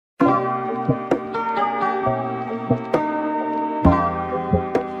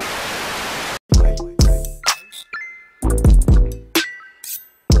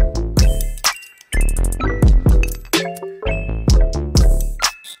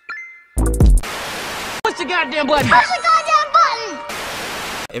Goddamn button. Push the goddamn button.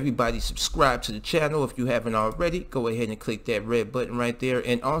 Everybody subscribe to the channel if you haven't already. Go ahead and click that red button right there,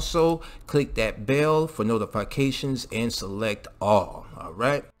 and also click that bell for notifications and select all. All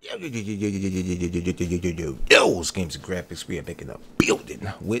right. Those games and graphics, we are making a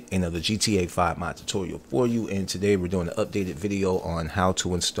building with another GTA 5 mod tutorial for you, and today we're doing an updated video on how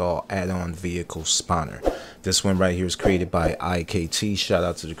to install add-on vehicle spawner. This one right here is created by IKT. Shout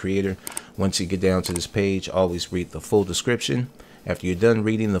out to the creator. Once you get down to this page, always read the full description. After you're done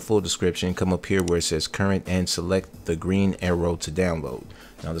reading the full description, come up here where it says current and select the green arrow to download.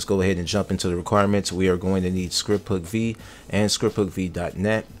 Now let's go ahead and jump into the requirements. We are going to need ScriptHookV and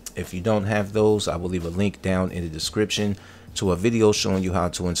ScriptHookV.net. If you don't have those, I will leave a link down in the description to a video showing you how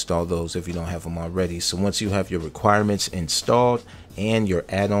to install those if you don't have them already. So once you have your requirements installed and your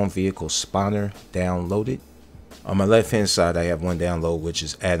add-on vehicle spawner downloaded, on my left hand side I have one download, which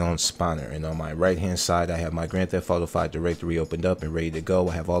is add-on spawner, and on my right hand side I have my Grand Theft Auto 5 directory opened up and ready to go.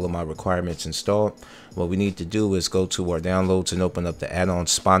 I have all of my requirements installed. What we need to do is go to our downloads and open up the add-on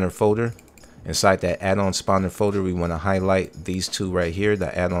spawner folder. Inside that add-on spawner folder, we want to highlight these two right here,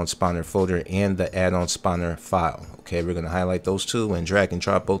 the add-on spawner folder and the add-on spawner file. Okay, we're going to highlight those two and drag and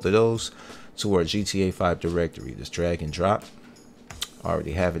drop both of those to our GTA 5 directory. Just drag and drop. I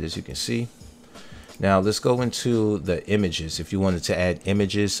already have it, as you can see. Now let's go into the images. If you wanted to add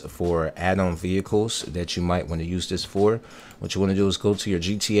images for add-on vehicles that you might want to use this for, what you want to do is go to your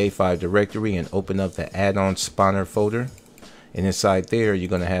GTA 5 directory and open up the add-on spawner folder. And inside there, you're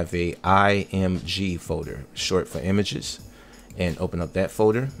going to have a IMG folder, short for images, and open up that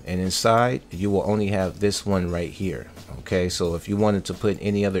folder. And inside, you will only have this one right here. Okay, so if you wanted to put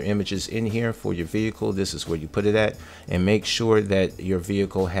any other images in here for your vehicle, this is where you put it at, and make sure that your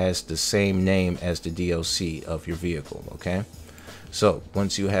vehicle has the same name as the DLC of your vehicle. Okay, so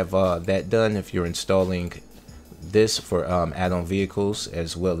once you have that done, if you're installing this for add-on vehicles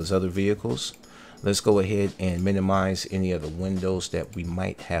as well as other vehicles, let's go ahead and minimize any of the windows that we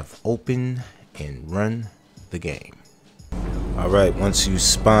might have open and run the game. Alright, once you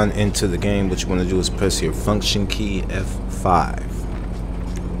spawn into the game, what you want to do is press your function key F5.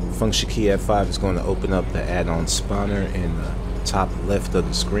 Function key F5 is going to open up the add-on spawner in the top left of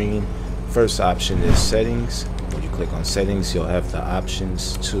the screen. First option is settings. When you click on settings, you'll have the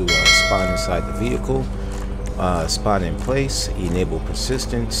options to spawn inside the vehicle, spawn in place, enable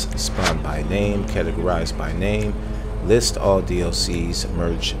persistence, spawn by name, categorize by name, list all DLCs,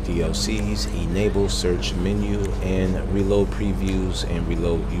 merge DLCs, enable search menu, and reload previews and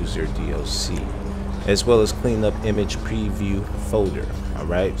reload user DLC, as well as clean up image preview folder.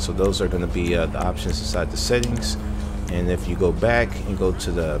 Alright, so those are going to be the options inside the settings. And if you go back and go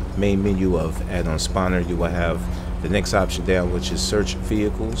to the main menu of add-on spawner, you will have the next option down, which is search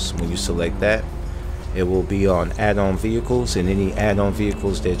vehicles. When you select that, it will be on add-on vehicles, and any add-on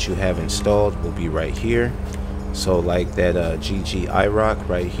vehicles that you have installed will be right here. So like that GG IROC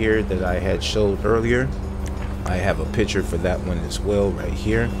right here that I had showed earlier, I have a picture for that one as well right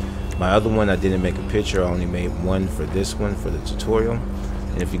here. My other one, I didn't make a picture, I only made one for this one for the tutorial.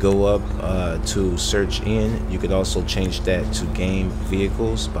 And if you go up to search in, you could also change that to game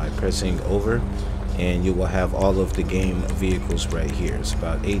vehicles by pressing over, and you will have all of the game vehicles right here. It's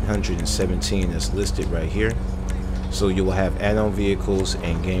about 817 that's listed right here. So you will have add-on vehicles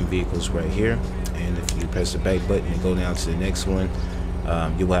and game vehicles right here. And if you press the back button and go down to the next one,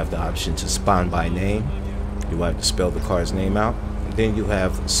 you will have the option to spawn by name. You will have to spell the car's name out. Then you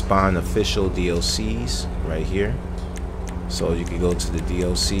have spawn official DLCs right here. So you can go to the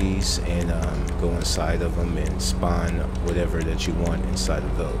DLCs and go inside of them and spawn whatever that you want inside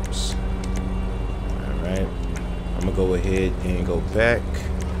of those. Alright, I'm gonna go ahead and go back,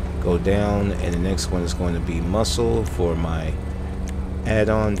 go down, and the next one is going to be muscle for my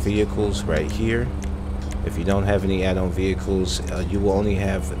add-on vehicles right here. If you don't have any add-on vehicles, you will only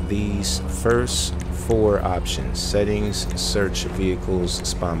have these first four options: settings, search vehicles,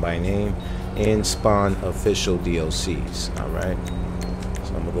 spawn by name, and spawn official DLCs. Alright,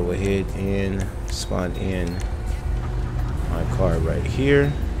 so I'm gonna go ahead and spawn in my car right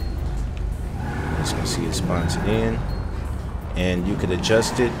here. As you can see, it spawns it in, and you could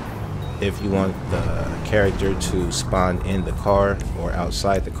adjust it if you want the character to spawn in the car or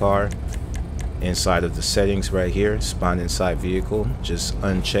outside the car. Inside of the settings right here, spawn inside vehicle, just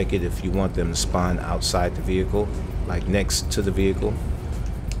uncheck it if you want them to spawn outside the vehicle, like next to the vehicle.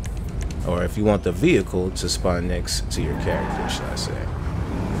 or if you want the vehicle to spawn next to your character, should I say.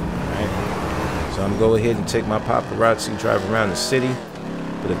 Alright, so I'm gonna go ahead and take my paparazzi drive around the city.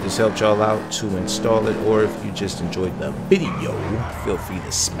 But if this helped y'all out to install it, or if you just enjoyed the video, feel free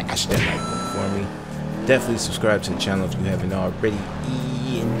to smash that like button for me. Definitely subscribe to the channel if you haven't already,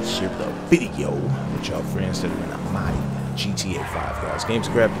 and share the video with y'all friends that are gonna mod GTA 5, guys. Games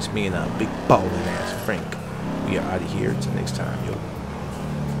Graphics, me and a big ballin' ass Frank. We are out of here. Till next time, yo.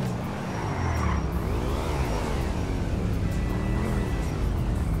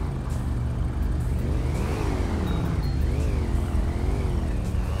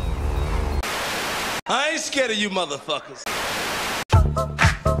 I ain't scared of you motherfuckers.